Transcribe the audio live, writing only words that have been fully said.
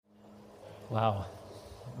Wow,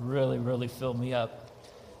 really, really filled me up.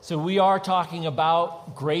 So we are talking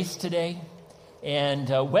about grace today, and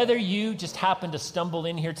whether you just happened to stumble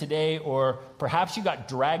in here today, or perhaps you got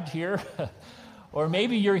dragged here, or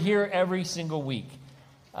maybe you're here every single week,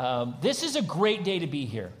 this is a great day to be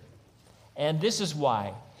here, and this is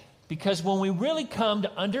why. Because when we really come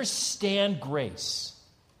to understand grace,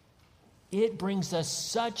 it brings us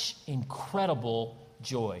such incredible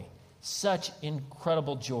joy. Such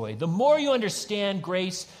incredible joy. The more you understand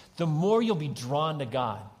grace, the more you'll be drawn to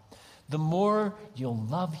God. The more you'll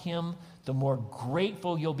love Him, the more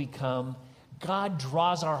grateful you'll become. God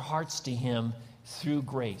draws our hearts to Him through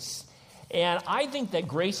grace. And I think that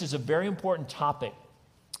grace is a very important topic.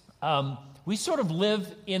 We sort of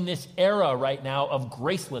live in this era right now of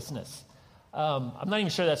gracelessness. I'm not even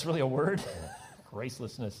sure that's really a word.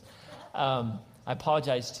 Gracelessness. I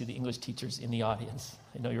apologize to the English teachers in the audience.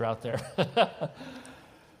 I know you're out there.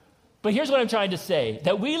 But here's what I'm trying to say,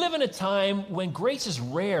 that we live in a time when grace is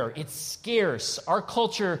rare, it's scarce. Our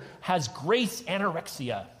culture has grace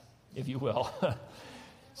anorexia, if you will.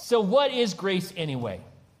 So what is grace anyway?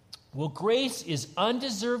 Well, grace is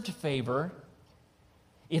undeserved favor.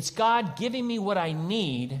 It's God giving me what I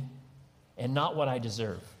need and not what I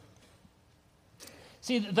deserve.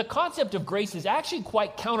 See, the concept of grace is actually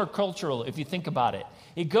quite countercultural if you think about it.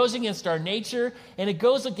 It goes against our nature, and it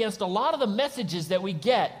goes against a lot of the messages that we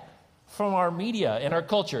get from our media and our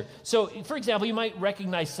culture. So, for example, you might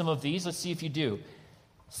recognize some of these. Let's see if you do.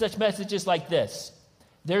 Such messages like this.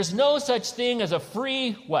 There's no such thing as a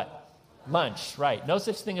free, what? Lunch, right. No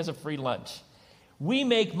such thing as a free lunch. We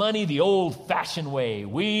make money the old-fashioned way.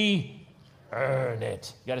 We earn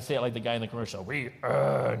it. You got to say it like the guy in the commercial. We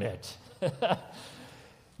earn it.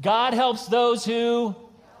 God helps those who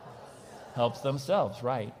helps themselves,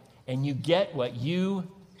 right? And you get what you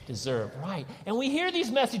deserve, right? And we hear these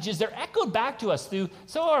messages, they're echoed back to us through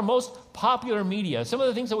some of our most popular media, some of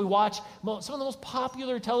the things that we watch, some of the most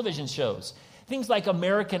popular television shows. Things like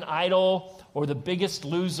American Idol, or The Biggest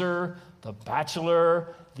Loser, The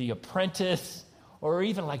Bachelor, The Apprentice, or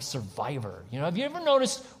even like Survivor. You know, have you ever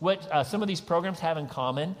noticed what some of these programs have in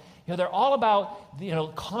common? You know, they're all about,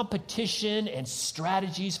 competition and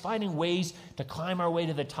strategies, finding ways to climb our way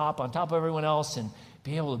to the top, on top of everyone else, and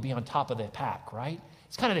be able to be on top of the pack, right?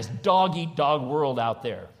 It's kind of this dog-eat-dog world out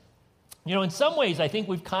there. You know, in some ways, I think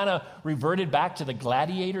we've kind of reverted back to the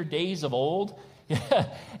gladiator days of old.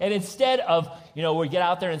 And instead of, we get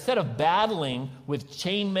out there, instead of battling with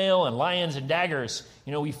chainmail and lions and daggers,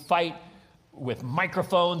 we fight with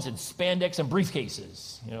microphones and spandex and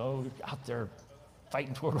briefcases, out there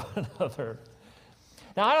fighting toward one another.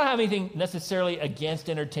 Now, I don't have anything necessarily against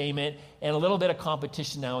entertainment, and a little bit of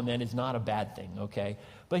competition now and then is not a bad thing, okay?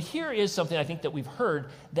 But here is something I think that we've heard,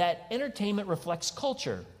 that entertainment reflects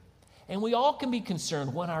culture. And we all can be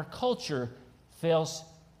concerned when our culture fails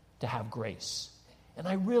to have grace. And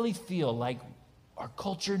I really feel like our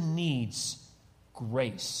culture needs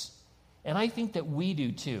grace. And I think that we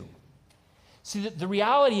do too. See, the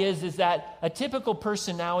reality is that a typical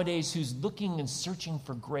person nowadays who's looking and searching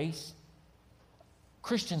for grace,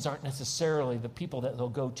 Christians aren't necessarily the people that they'll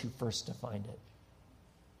go to first to find it.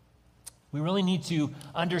 We really need to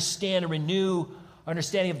understand and renew our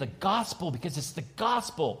understanding of the gospel, because it's the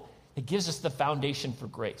gospel that gives us the foundation for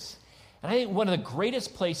grace. And I think one of the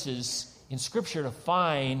greatest places in Scripture to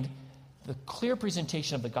find the clear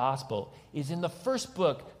presentation of the gospel is in the first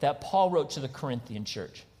book that Paul wrote to the Corinthian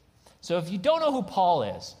church. So if you don't know who Paul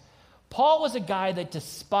is, Paul was a guy that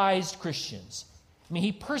despised Christians. I mean,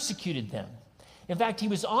 he persecuted them. In fact, he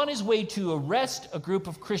was on his way to arrest a group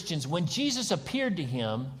of Christians when Jesus appeared to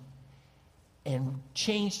him and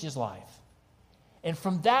changed his life. And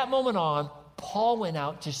from that moment on, Paul went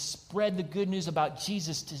out to spread the good news about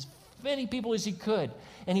Jesus to as many people as he could.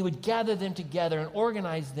 And he would gather them together and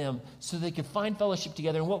organize them so they could find fellowship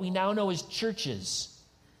together in what we now know as churches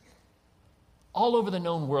all over the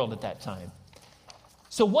known world at that time.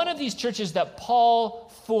 So one of these churches that Paul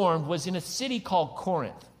formed was in a city called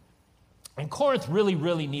Corinth. And Corinth really,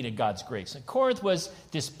 really needed God's grace. And Corinth was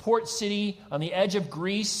this port city on the edge of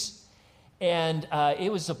Greece, and it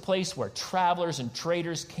was a place where travelers and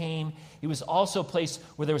traders came. It was also a place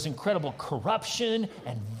where there was incredible corruption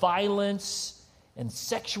and violence and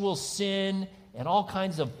sexual sin and all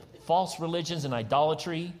kinds of false religions and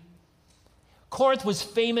idolatry. Corinth was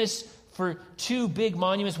famous for two big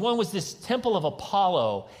monuments. One was this temple of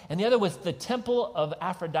Apollo, and the other was the temple of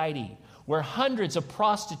Aphrodite, where hundreds of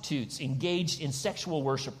prostitutes engaged in sexual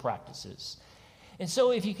worship practices. And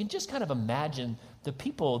so if you can just kind of imagine the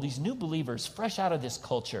people, these new believers, fresh out of this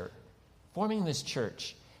culture, forming this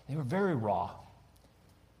church, they were very raw.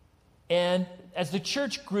 And as the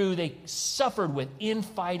church grew, they suffered with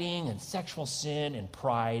infighting and sexual sin and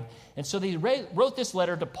pride. And so they wrote this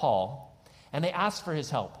letter to Paul, and they asked for his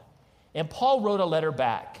help. And Paul wrote a letter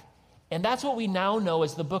back. And that's what we now know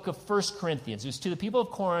as the book of 1 Corinthians. It was to the people of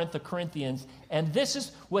Corinth, the Corinthians. And this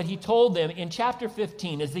is what he told them in chapter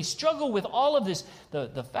 15. As they struggle with all of this,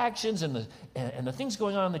 the factions and the things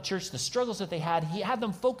going on in the church, the struggles that they had, he had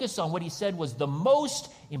them focus on what he said was the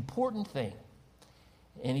most important thing.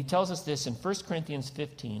 And he tells us this in 1 Corinthians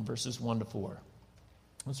 15, verses 1 to 4.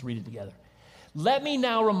 Let's read it together. Let me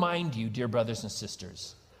now remind you, dear brothers and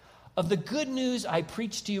sisters, of the good news I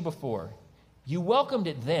preached to you before. You welcomed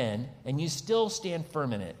it then, and you still stand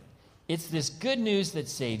firm in it. It's this good news that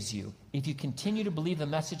saves you, if you continue to believe the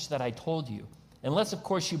message that I told you, unless, of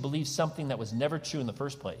course, you believe something that was never true in the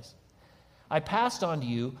first place. I passed on to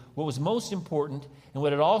you what was most important and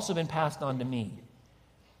what had also been passed on to me.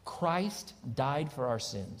 Christ died for our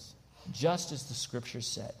sins, just as the Scriptures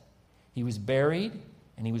said. He was buried,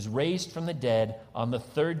 and he was raised from the dead on the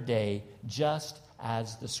third day, just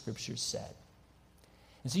as the Scriptures said.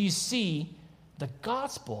 And so you see, the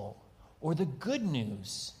gospel, or the good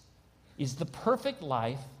news, is the perfect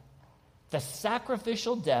life, the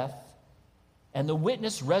sacrificial death, and the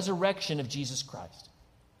witness resurrection of Jesus Christ.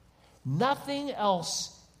 Nothing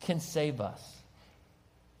else can save us.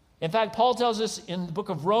 In fact, Paul tells us in the book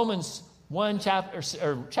of Romans 1,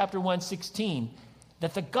 chapter 1, 16,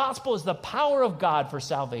 that the gospel is the power of God for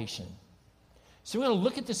salvation. So we're going to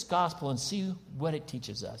look at this gospel and see what it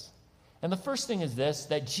teaches us. And the first thing is this,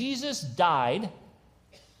 that Jesus died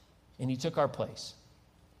and he took our place.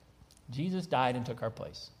 Jesus died and took our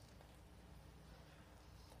place.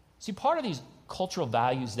 See, part of these cultural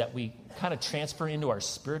values that we kind of transfer into our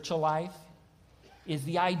spiritual life is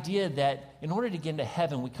the idea that in order to get into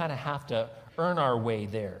heaven, we kind of have to earn our way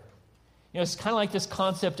there. You know, it's kind of like this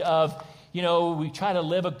concept of, you know, we try to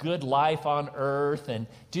live a good life on earth and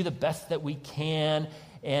do the best that we can.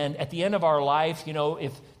 And at the end of our life, you know,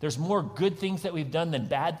 if there's more good things that we've done than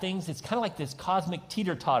bad things, it's kind of like this cosmic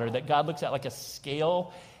teeter-totter that God looks at like a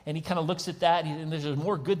scale, and he kind of looks at that, and there's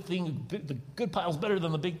more good thing, the good pile's better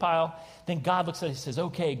than the big pile. Then God looks at it and says,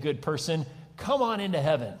 okay, good person, come on into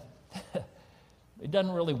heaven. It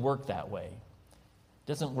doesn't really work that way. It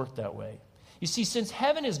doesn't work that way. You see, since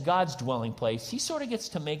heaven is God's dwelling place, he sort of gets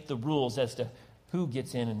to make the rules as to who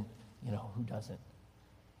gets in and, you know, who doesn't.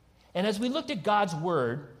 And as we looked at God's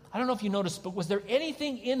word, I don't know if you noticed, but was there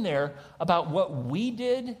anything in there about what we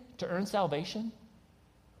did to earn salvation?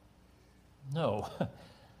 No,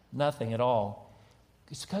 nothing at all.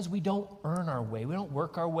 It's because we don't earn our way. We don't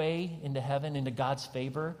work our way into heaven, into God's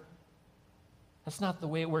favor. That's not the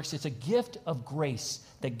way it works. It's a gift of grace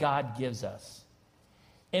that God gives us.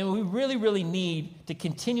 And we really, really need to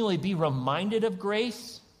continually be reminded of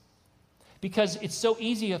grace, because it's so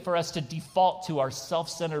easy for us to default to our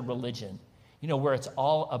self-centered religion, you know, where it's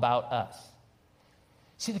all about us.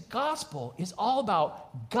 See, the gospel is all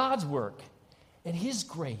about God's work and his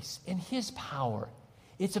grace and his power.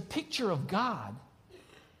 It's a picture of God.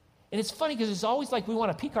 And it's funny because it's always like we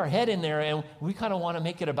want to peek our head in there and we kind of want to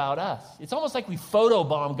make it about us. It's almost like we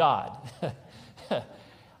photobomb God.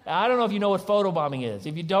 I don't know if you know what photobombing is.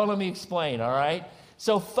 If you don't, let me explain, all right?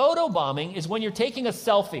 So photobombing is when you're taking a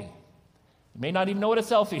selfie. You may not even know what a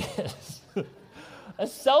selfie is. A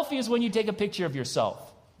selfie is when you take a picture of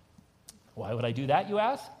yourself. Why would I do that, you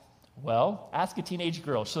ask? Well, ask a teenage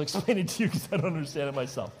girl. She'll explain it to you because I don't understand it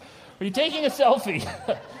myself. When you're taking a selfie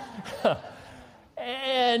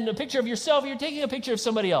and a picture of yourself, you're taking a picture of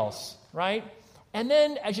somebody else, right? And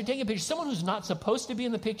then as you're taking a picture, someone who's not supposed to be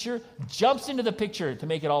in the picture jumps into the picture to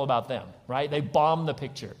make it all about them, right? They bomb the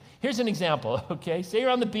picture. Here's an example, okay? Say you're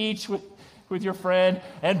on the beach with your friend,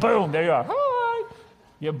 and boom, there you are. Hi!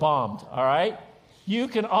 You're bombed, all right? You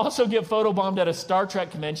can also get photobombed at a Star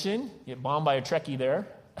Trek convention. Get bombed by a Trekkie there.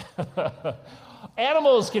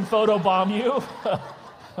 Animals can photobomb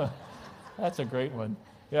you. That's a great one.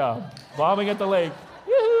 Yeah, bombing at the lake.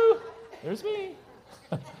 Yoo-hoo! There's me.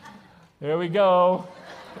 There we go.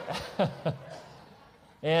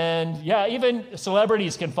 And yeah, even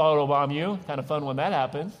celebrities can photobomb you. Kind of fun when that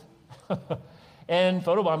happens. And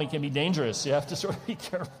photobombing can be dangerous. You have to sort of be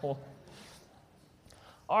careful.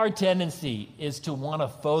 Our tendency is to want to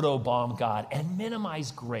photobomb God and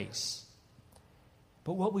minimize grace.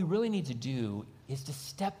 But what we really need to do is to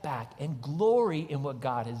step back and glory in what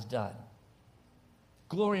God has done.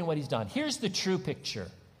 Glory in what he's done. Here's the true picture,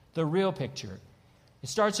 the real picture. It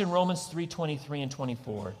starts in Romans 3:23 and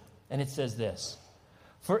 24, and it says this: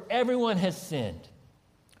 "For everyone has sinned.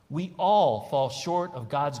 We all fall short of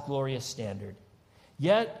God's glorious standard.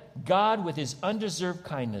 Yet God, with his undeserved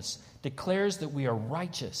kindness, declares that we are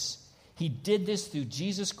righteous. He did this through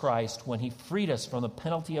Jesus Christ when he freed us from the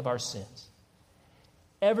penalty of our sins.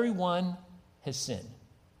 Everyone has sinned.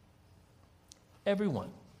 Everyone.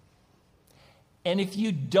 And if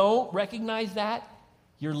you don't recognize that,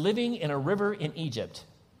 you're living in a river in Egypt.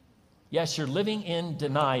 Yes, you're living in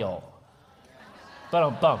denial.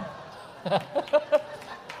 Bum.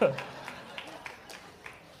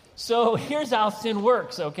 So here's how sin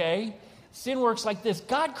works, okay? Sin works like this.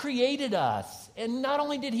 God created us, and not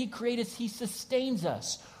only did he create us, he sustains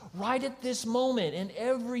us. Right at this moment, in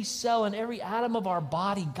every cell and every atom of our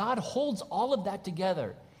body, God holds all of that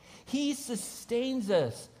together. He sustains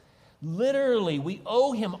us. Literally, we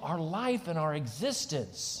owe him our life and our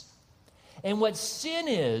existence. And what sin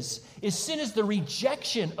is the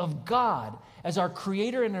rejection of God as our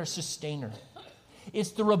creator and our sustainer.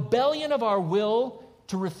 It's the rebellion of our will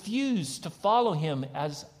to refuse to follow him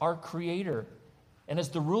as our creator and as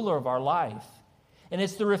the ruler of our life. And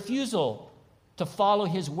it's the refusal to follow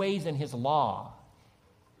his ways and his law.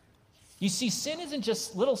 You see, sin isn't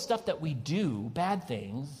just little stuff that we do, bad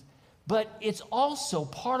things, but it's also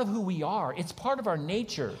part of who we are. It's part of our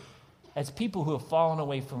nature as people who have fallen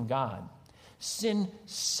away from God. Sin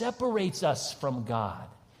separates us from God.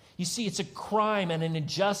 You see, it's a crime and an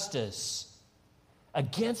injustice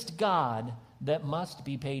against God that must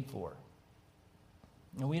be paid for.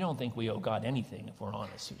 And we don't think we owe God anything, if we're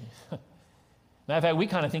honest. Matter of fact, we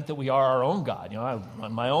kind of think that we are our own God. I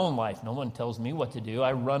run my own life. No one tells me what to do.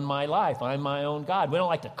 I run my life. I'm my own God. We don't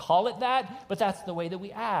like to call it that, but that's the way that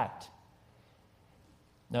we act.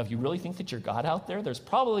 Now, if you really think that you're God out there, there's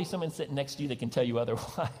probably someone sitting next to you that can tell you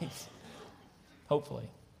otherwise. Hopefully.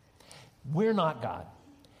 We're not God.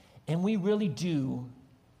 And we really do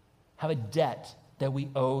have a debt that we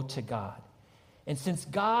owe to God. And since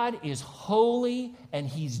God is holy and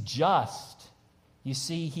he's just, you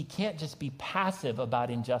see, he can't just be passive about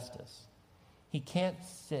injustice. He can't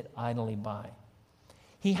sit idly by.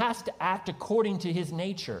 He has to act according to his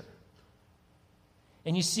nature.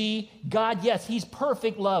 And you see, God, yes, he's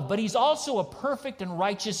perfect love, but he's also a perfect and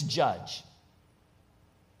righteous judge.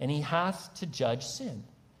 And he has to judge sin.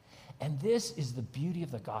 And this is the beauty of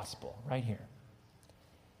the gospel right here.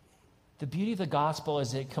 The beauty of the gospel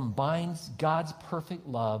is it combines God's perfect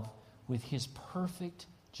love with his perfect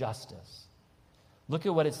justice. Look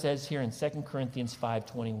at what it says here in 2 Corinthians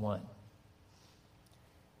 5:21.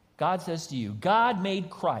 God says to you, God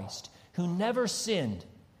made Christ, who never sinned,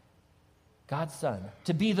 God's Son,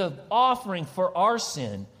 to be the offering for our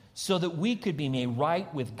sin so that we could be made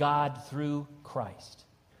right with God through Christ.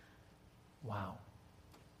 Wow.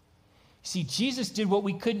 See, Jesus did what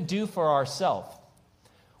we couldn't do for ourselves.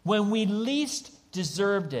 When we least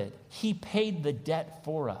deserved it, he paid the debt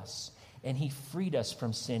for us, and he freed us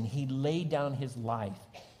from sin. He laid down his life.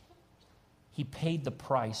 He paid the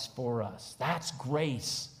price for us. That's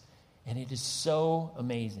grace, and it is so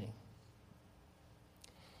amazing.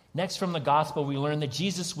 Next, from the gospel, we learn that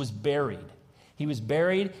Jesus was buried. He was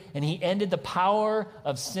buried, and he ended the power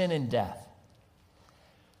of sin and death.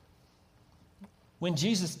 When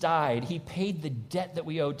Jesus died, he paid the debt that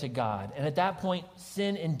we owed to God. And at that point,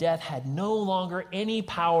 sin and death had no longer any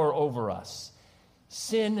power over us.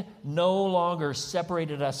 Sin no longer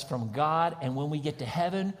separated us from God. And when we get to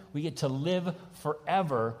heaven, we get to live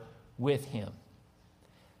forever with him.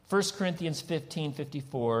 1 Corinthians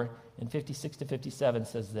 15:54 and 56 to 57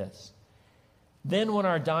 says this. Then when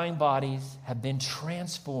our dying bodies have been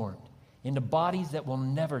transformed into bodies that will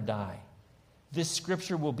never die, this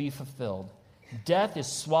scripture will be fulfilled. Death is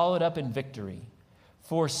swallowed up in victory.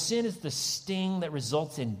 For sin is the sting that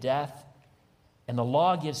results in death, and the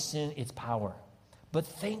law gives sin its power. But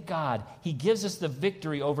thank God, he gives us the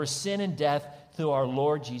victory over sin and death through our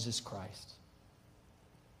Lord Jesus Christ.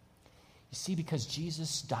 You see, because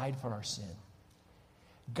Jesus died for our sin,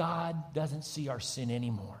 God doesn't see our sin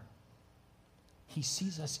anymore. He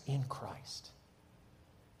sees us in Christ.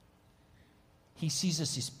 He sees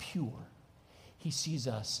us as pure. He sees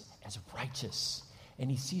us as righteous, and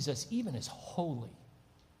he sees us even as holy.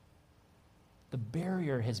 The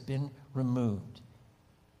barrier has been removed,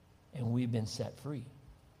 and we've been set free.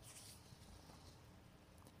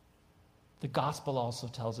 The gospel also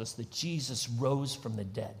tells us that Jesus rose from the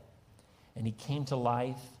dead, and he came to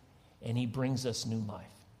life, and he brings us new life.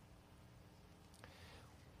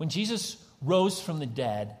 When Jesus rose from the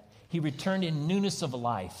dead, he returned in newness of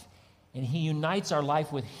life, and he unites our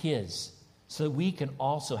life with his, so that we can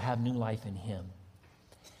also have new life in him.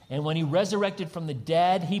 And when he resurrected from the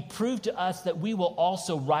dead, he proved to us that we will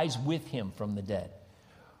also rise with him from the dead.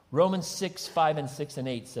 Romans 6:5 and 6 and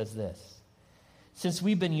 8 says this. Since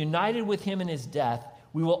we've been united with him in his death,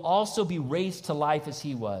 we will also be raised to life as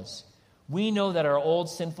he was. We know that our old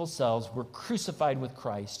sinful selves were crucified with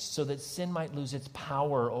Christ so that sin might lose its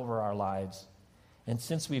power over our lives. And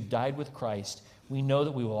since we've died with Christ, we know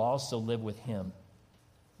that we will also live with him.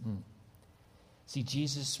 See,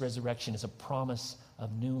 Jesus' resurrection is a promise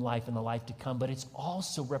of new life in the life to come, but it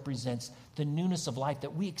also represents the newness of life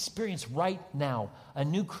that we experience right now, a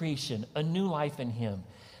new creation, a new life in him.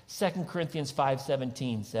 2 Corinthians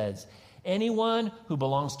 5:17 says, anyone who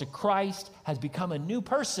belongs to Christ has become a new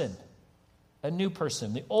person. A new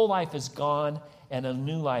person. The old life is gone and a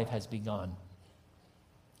new life has begun.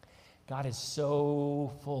 God is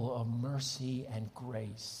so full of mercy and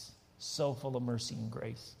grace. So full of mercy and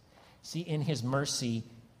grace. See, in his mercy,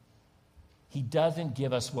 he doesn't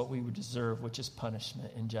give us what we would deserve, which is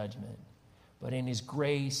punishment and judgment. But in his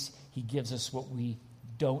grace, he gives us what we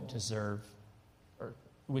don't deserve,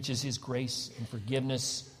 which is his grace and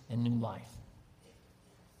forgiveness and new life.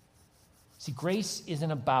 See, grace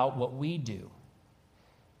isn't about what we do,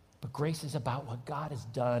 but grace is about what God has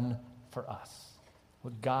done for us.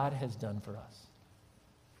 What God has done for us.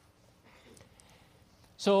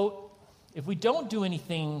 So, if we don't do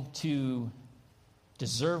anything to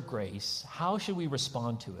deserve grace, how should we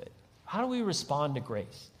respond to it? How do we respond to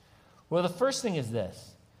grace? Well, the first thing is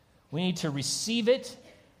this. We need to receive it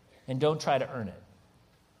and don't try to earn it.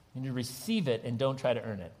 We need to receive it and don't try to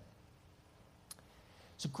earn it.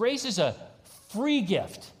 So grace is a free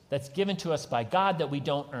gift that's given to us by God that we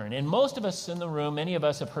don't earn. And most of us in the room, many of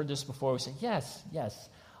us have heard this before. We say, yes,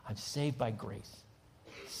 I'm saved by grace.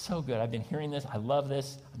 So good. I've been hearing this. I love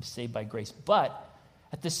this. I'm saved by grace. But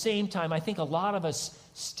at the same time, I think a lot of us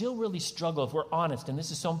still really struggle, if we're honest, and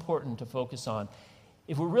this is so important to focus on.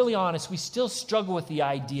 If we're really honest, we still struggle with the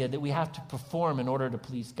idea that we have to perform in order to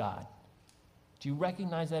please God. Do you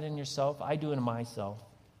recognize that in yourself? I do in myself.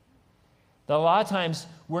 That a lot of times,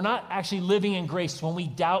 we're not actually living in grace when we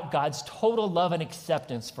doubt God's total love and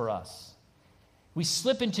acceptance for us. We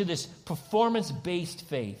slip into this performance-based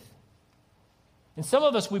faith. And some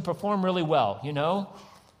of us, we perform really well, you know?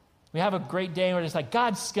 We have a great day and we're just like,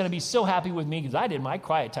 God's going to be so happy with me because I did my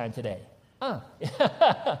quiet time today. And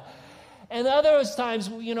other times,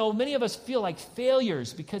 you know, many of us feel like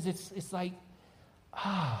failures because it's like,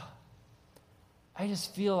 I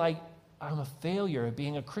just feel like I'm a failure at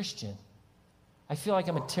being a Christian. I feel like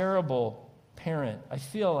I'm a terrible parent. I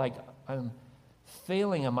feel like I'm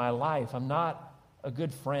failing in my life. I'm not a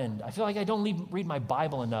good friend. I feel like I don't read my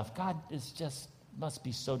Bible enough. God is just must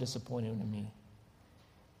be so disappointed in me.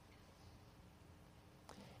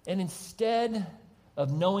 And instead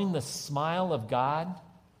of knowing the smile of God,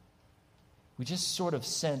 we just sort of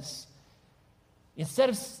sense, instead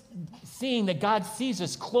of seeing that God sees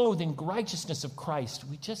us clothed in righteousness of Christ,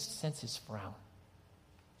 we just sense his frown.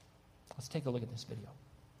 Let's take a look at this video.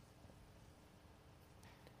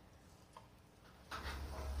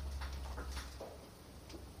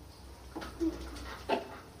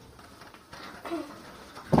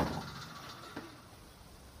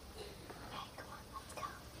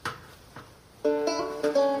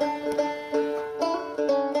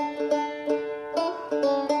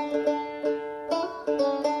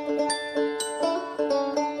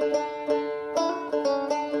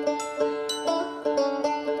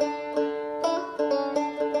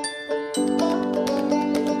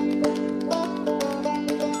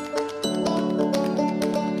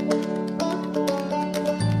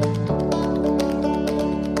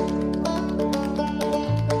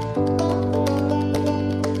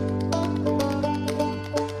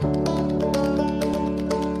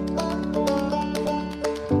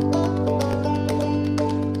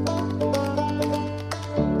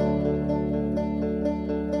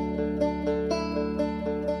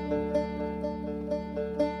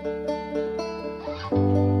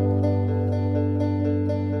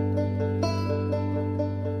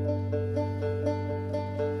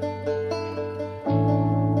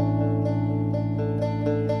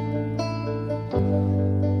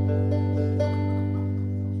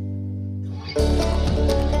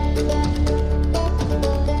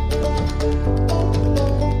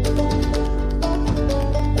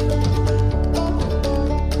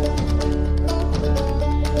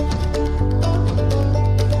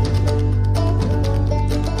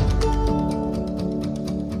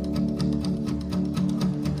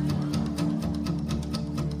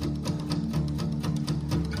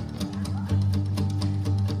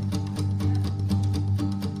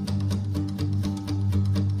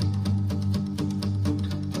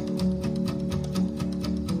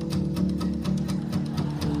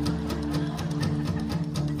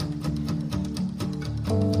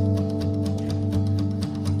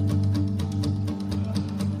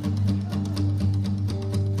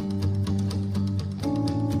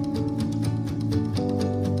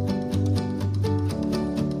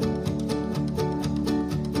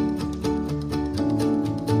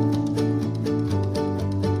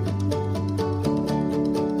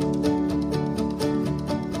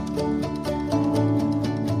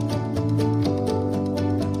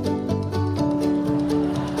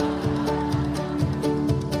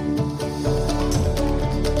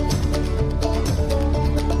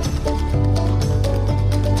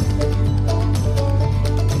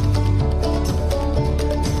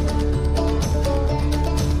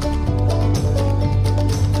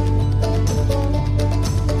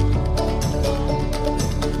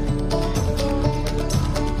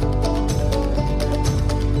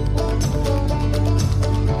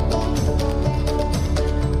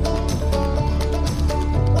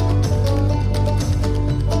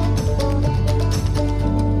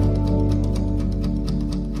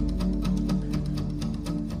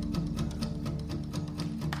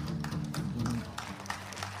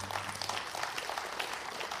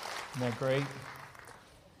 that great?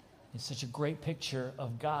 It's such a great picture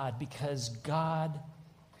of God because God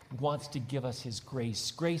wants to give us his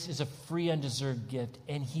grace. Grace is a free, undeserved gift,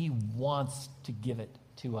 and he wants to give it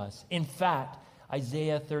to us. In fact,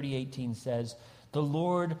 Isaiah 30:18 says, the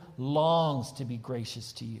Lord longs to be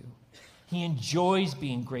gracious to you. He enjoys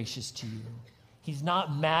being gracious to you. He's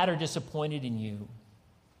not mad or disappointed in you.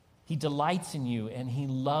 He delights in you, and he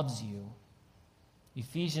loves you.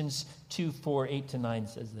 Ephesians 2:4-8-9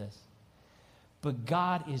 says this. But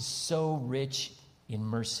God is so rich in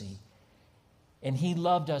mercy, and he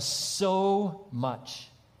loved us so much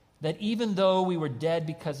that even though we were dead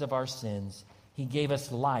because of our sins, he gave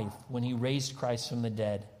us life when he raised Christ from the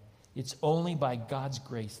dead. It's only by God's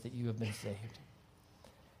grace that you have been saved.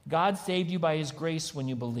 God saved you by his grace when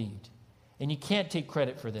you believed, and you can't take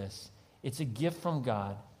credit for this. It's a gift from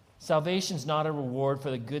God. Salvation's not a reward for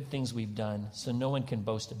the good things we've done, so no one can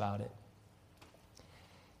boast about it.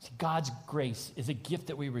 See, God's grace is a gift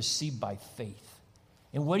that we receive by faith.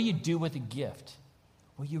 And what do you do with a gift?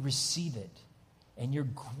 Well, you receive it, and you're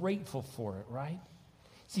grateful for it, right?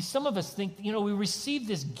 See, some of us think, we receive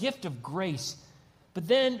this gift of grace, but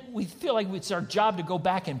then we feel like it's our job to go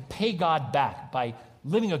back and pay God back by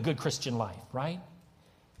living a good Christian life, right?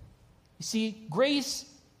 You see, grace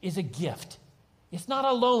is a gift. It's not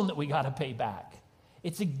a loan that we got to pay back.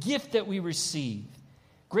 It's a gift that we receive.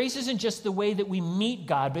 Grace isn't just the way that we meet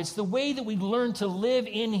God, but it's the way that we learn to live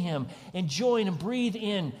in him, enjoy and breathe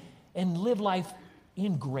in, and live life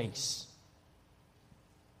in grace.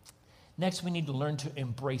 Next, we need to learn to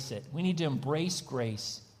embrace it. We need to embrace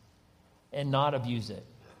grace and not abuse it.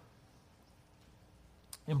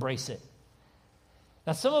 Embrace it.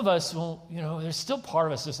 Now, some of us, there's still part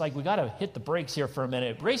of us that's like, we got to hit the brakes here for a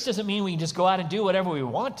minute. Grace doesn't mean we can just go out and do whatever we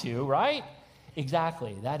want to, right?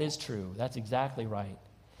 Exactly. That is true. That's exactly right.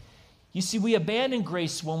 You see, we abandon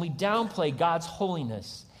grace when we downplay God's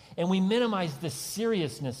holiness and we minimize the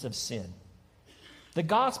seriousness of sin. The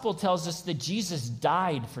gospel tells us that Jesus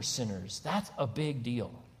died for sinners. That's a big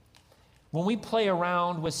deal. When we play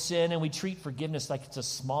around with sin and we treat forgiveness like it's a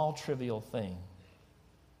small, trivial thing,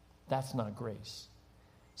 that's not grace.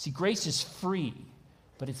 See, grace is free,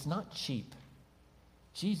 but it's not cheap.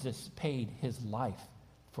 Jesus paid his life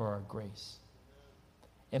for our grace.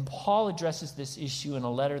 And Paul addresses this issue in a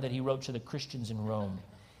letter that he wrote to the Christians in Rome.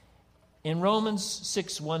 In Romans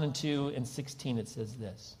 6:1-2 and 16, it says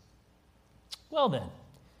this. Well then,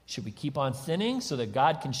 should we keep on sinning so that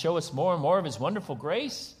God can show us more and more of his wonderful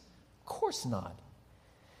grace? Of course not.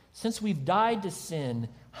 Since we've died to sin,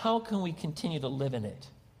 how can we continue to live in it?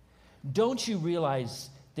 Don't you realize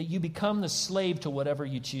that you become the slave to whatever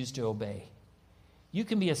you choose to obey? You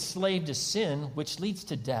can be a slave to sin, which leads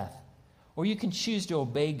to death, or you can choose to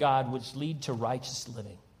obey God, which leads to righteous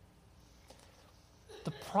living.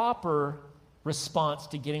 The proper response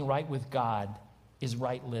to getting right with God is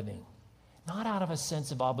right living, not out of a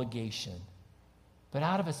sense of obligation, but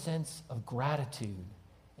out of a sense of gratitude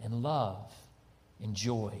and love and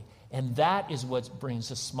joy. And that is what brings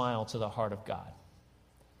a smile to the heart of God.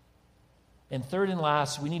 And third and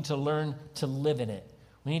last, we need to learn to live in it.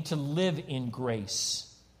 We need to live in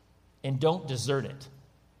grace and don't desert it.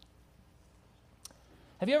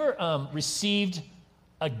 Have you ever received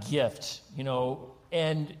a gift,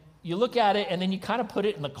 and you look at it and then you kind of put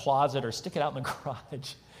it in the closet or stick it out in the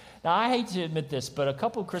garage? Now, I hate to admit this, but a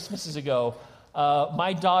couple of Christmases ago,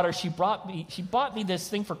 my daughter, she bought me this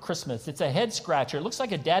thing for Christmas. It's a head scratcher. It looks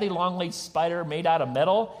like a daddy long-legged spider made out of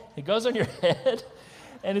metal. It goes on your head,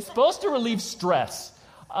 and it's supposed to relieve stress.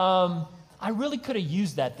 I really could have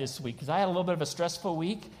used that this week because I had a little bit of a stressful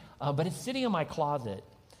week, but it's sitting in my closet.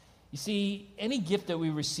 You see, any gift that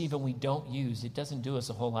we receive and we don't use, it doesn't do us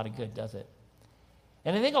a whole lot of good, does it?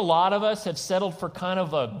 And I think a lot of us have settled for kind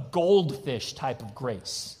of a goldfish type of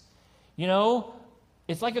grace.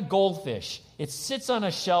 It's like a goldfish. It sits on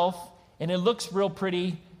a shelf and it looks real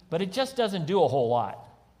pretty, but it just doesn't do a whole lot.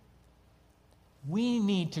 We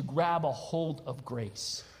need to grab a hold of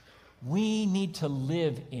grace. We need to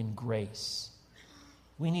live in grace.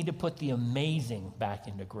 We need to put the amazing back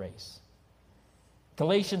into grace.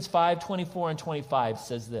 Galatians 5:24-25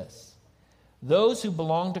 says this. Those who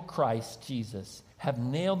belong to Christ Jesus have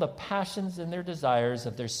nailed the passions and their desires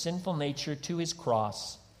of their sinful nature to his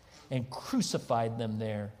cross and crucified them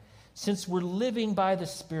there. Since we're living by the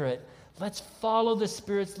Spirit, let's follow the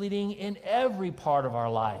Spirit's leading in every part of our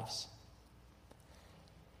lives.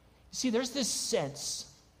 You see, there's this sense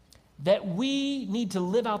that we need to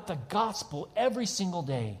live out the gospel every single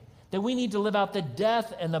day, that we need to live out the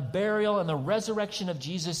death and the burial and the resurrection of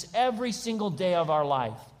Jesus every single day of our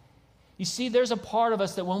life. You see, there's a part of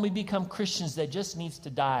us that when we become Christians that just needs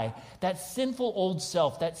to die. That sinful old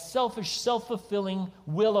self, that selfish, self-fulfilling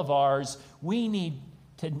will of ours, we need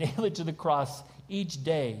to nail it to the cross each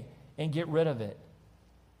day and get rid of it.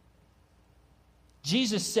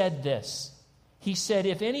 Jesus said this. He said,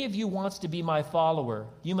 if any of you wants to be my follower,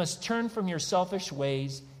 you must turn from your selfish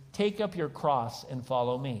ways, take up your cross, and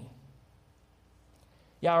follow me.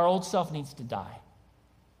 Yeah, our old self needs to die.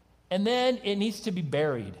 And then it needs to be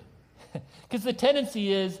buried. Because the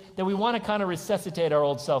tendency is that we want to kind of resuscitate our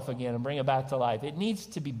old self again and bring it back to life. It needs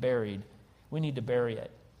to be buried. We need to bury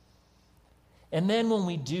it. And then when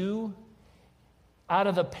we do, out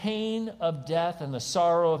of the pain of death and the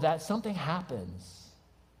sorrow of that, something happens.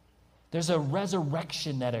 There's a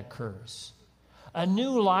resurrection that occurs. A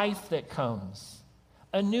new life that comes.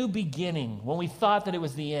 A new beginning when we thought that it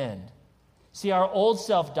was the end. See, our old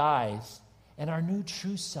self dies and our new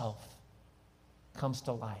true self comes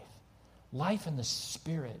to life. Life in the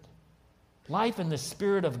Spirit. Life in the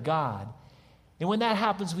Spirit of God. And when that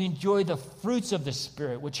happens, we enjoy the fruits of the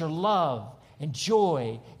Spirit, which are love and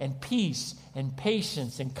joy and peace and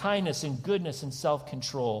patience and kindness and goodness and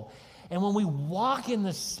self-control. And when we walk in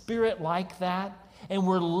the Spirit like that, and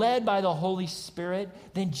we're led by the Holy Spirit,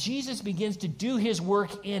 then Jesus begins to do his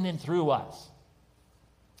work in and through us.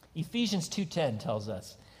 Ephesians 2:10 tells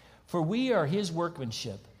us, for we are his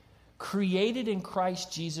workmanship, created in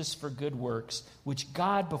Christ Jesus for good works, which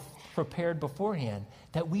God prepared beforehand,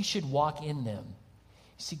 that we should walk in them.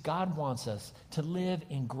 See, God wants us to live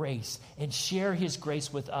in grace and share his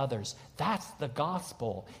grace with others. That's the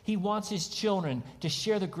gospel. He wants his children to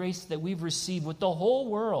share the grace that we've received with the whole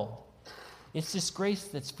world. It's this grace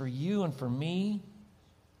that's for you and for me,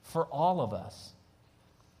 for all of us.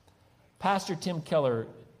 Pastor Tim Keller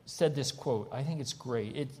said this quote. I think it's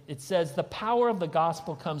great. It says, the power of the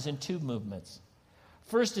gospel comes in two movements.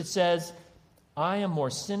 First, it says, I am more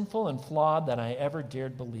sinful and flawed than I ever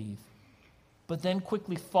dared believe. But then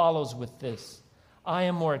quickly follows with this, I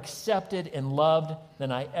am more accepted and loved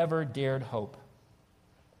than I ever dared hope.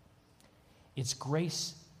 It's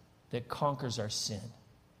grace that conquers our sin.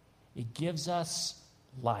 It gives us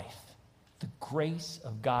life, the grace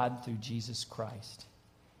of God through Jesus Christ.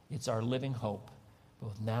 It's our living hope,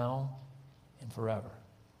 both now and forever.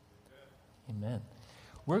 Amen.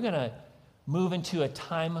 We're going to move into a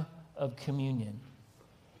time of communion.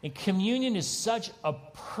 And communion is such a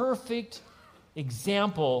perfect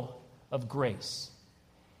example of grace.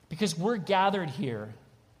 Because we're gathered here.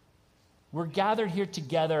 We're gathered here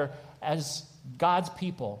together as God's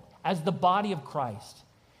people, as the body of Christ.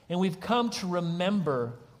 And we've come to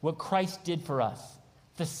remember what Christ did for us,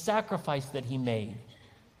 the sacrifice that he made.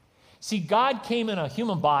 See, God came in a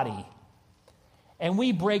human body, and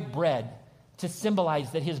we break bread to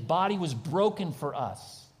symbolize that his body was broken for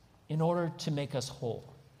us in order to make us whole.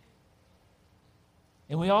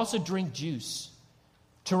 And we also drink juice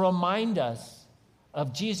to remind us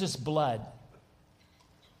of Jesus' blood,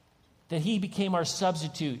 that he became our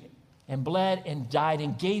substitute and bled and died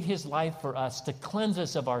and gave his life for us to cleanse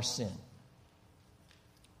us of our sin.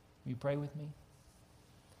 Will you pray with me?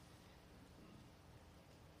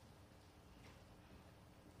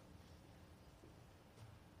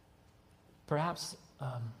 Perhaps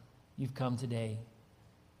you've come today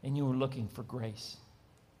and you were looking for grace.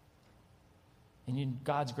 And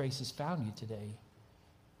God's grace has found you today.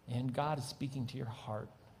 And God is speaking to your heart.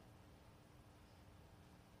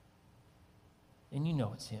 And you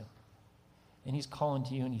know it's him. And he's calling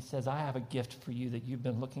to you and he says, I have a gift for you that you've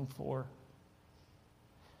been looking for.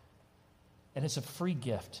 And it's a free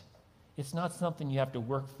gift. It's not something you have to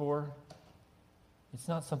work for. It's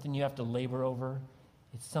not something you have to labor over.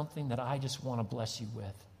 It's something that I just want to bless you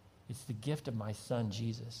with. It's the gift of my son,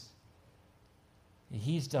 Jesus.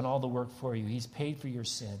 He's done all the work for you. He's paid for your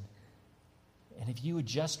sin. And if you would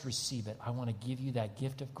just receive it, I want to give you that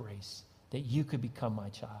gift of grace that you could become my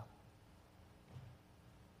child.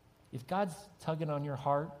 If God's tugging on your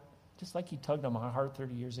heart, just like he tugged on my heart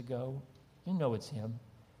 30 years ago, you know it's him.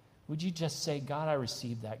 Would you just say, God, I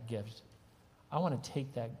received that gift. I want to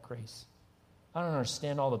take that grace. I don't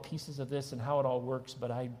understand all the pieces of this and how it all works, but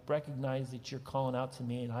I recognize that you're calling out to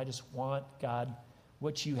me, and I just want, God,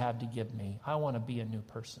 what you have to give me. I want to be a new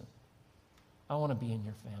person. I want to be in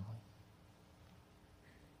your family.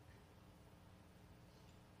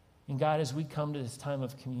 And God, as we come to this time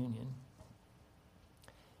of communion,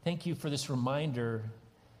 thank you for this reminder,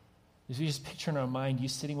 as we just picture in our mind you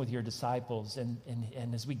sitting with your disciples, and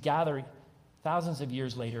as we gather thousands of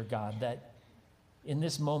years later, God, that in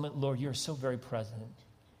this moment, Lord, you're so very present,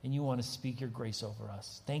 and you want to speak your grace over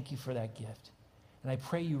us. Thank you for that gift. And I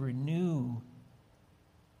pray you renew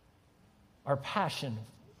our passion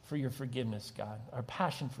for your forgiveness, God, our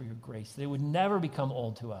passion for your grace. They would never become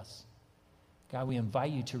old to us. God, we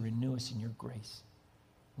invite you to renew us in your grace.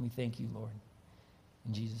 And we thank you, Lord.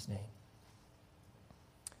 In Jesus' name.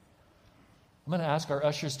 I'm going to ask our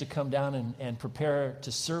ushers to come down and prepare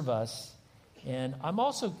to serve us. And I'm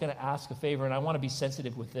also going to ask a favor, and I want to be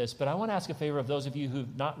sensitive with this, but I want to ask a favor of those of you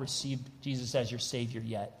who've not received Jesus as your Savior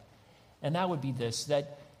yet. And that would be this,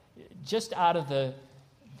 that just out of the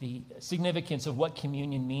significance of what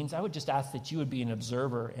communion means, I would just ask that you would be an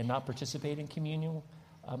observer and not participate in communion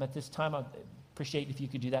at this time. I'd appreciate if you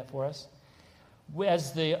could do that for us.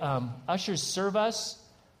 As the ushers serve us,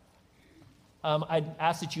 I'd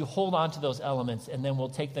ask that you hold on to those elements, and then we'll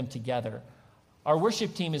take them together. Our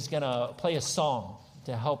worship team is going to play a song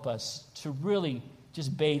to help us to really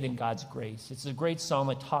just bathe in God's grace. It's a great song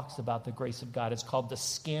that talks about the grace of God. It's called The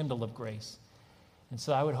Scandal of Grace. And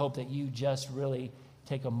so I would hope that you just really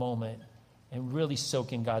take a moment and really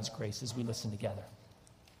soak in God's grace as we listen together.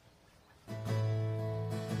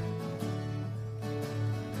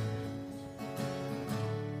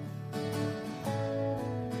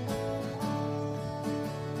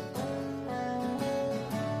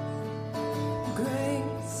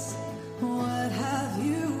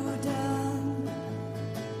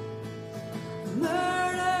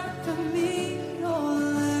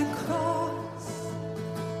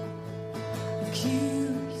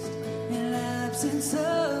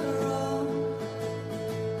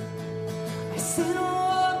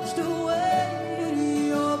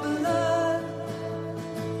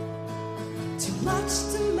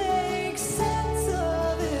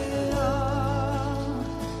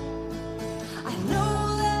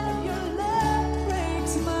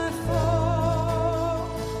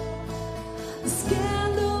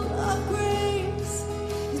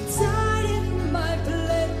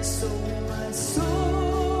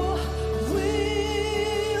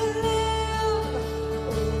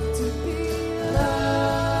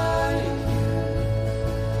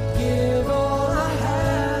 Give all I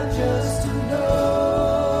have just to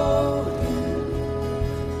know.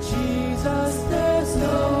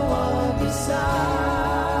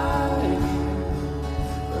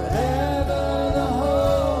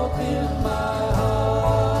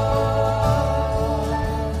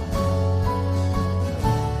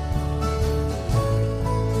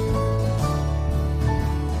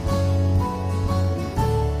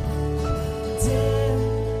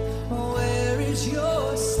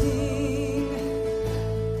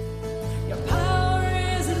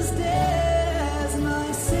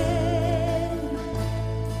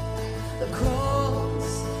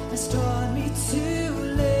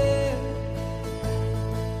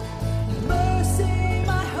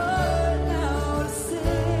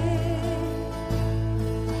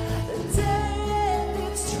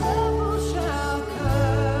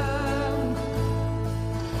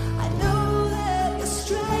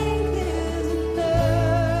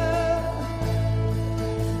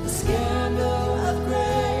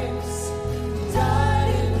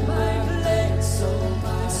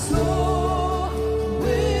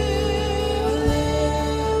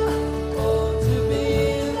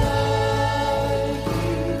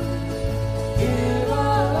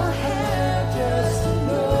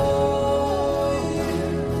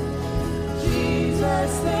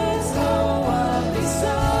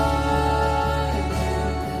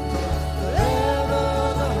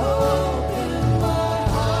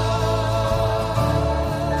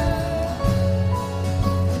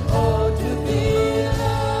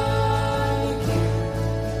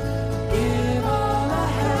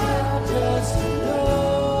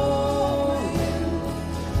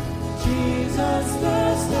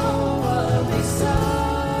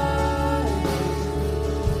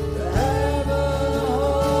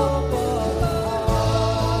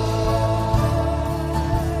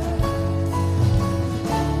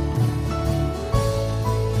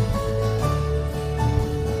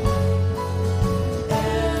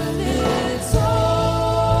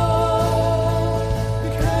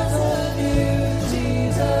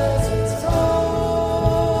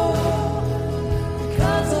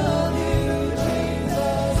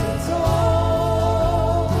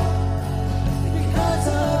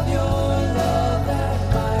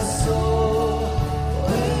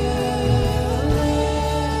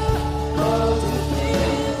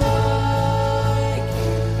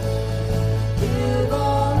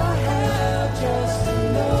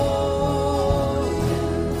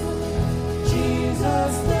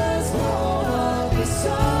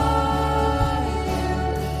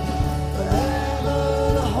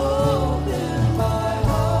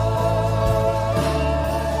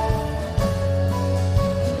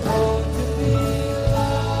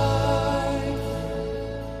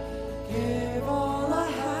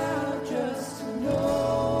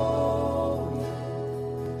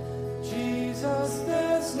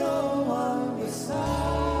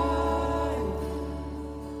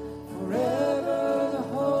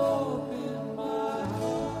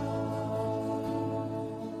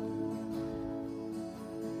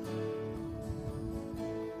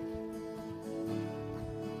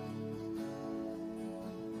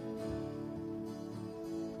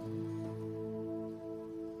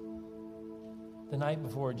 night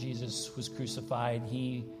before Jesus was crucified,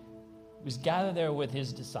 he was gathered there with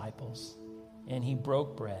his disciples, and he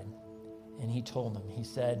broke bread, and he told them, he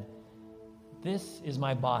said, "This is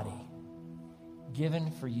my body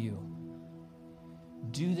given for you.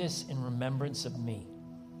 Do this in remembrance of me."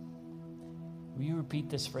 Will you repeat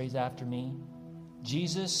this phrase after me?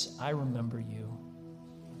 Jesus, I remember you.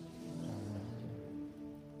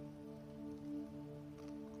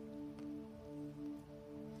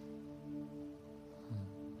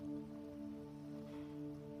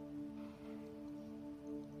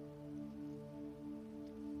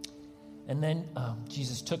 And then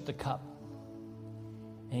Jesus took the cup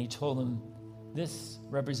and he told them, "This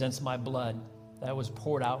represents my blood that was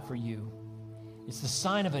poured out for you. It's the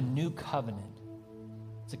sign of a new covenant.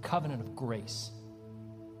 It's a covenant of grace."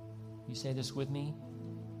 You say this with me?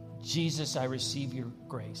 Jesus, I receive your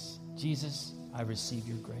grace. Jesus, I receive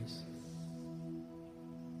your grace.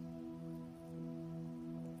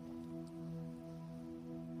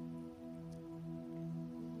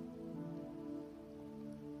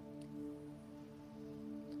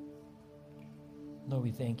 Lord,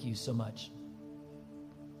 we thank you so much.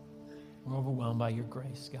 We're overwhelmed by your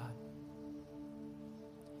grace, God.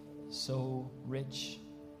 So rich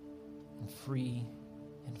and free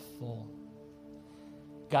and full.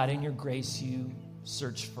 God, in your grace, you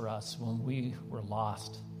searched for us when we were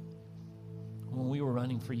lost. When we were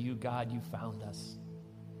running for you, God, you found us.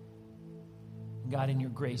 God, in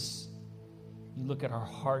your grace, you look at our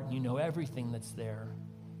heart and you know everything that's there,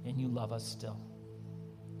 and you love us still.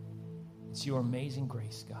 It's your amazing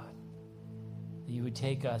grace, God, that you would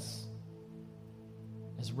take us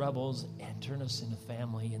as rebels and turn us into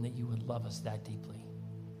family, and that you would love us that deeply.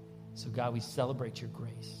 So, God, we celebrate your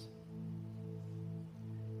grace.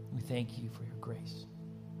 We thank you for your grace,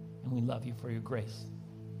 and we love you for your grace.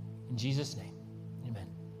 In Jesus' name.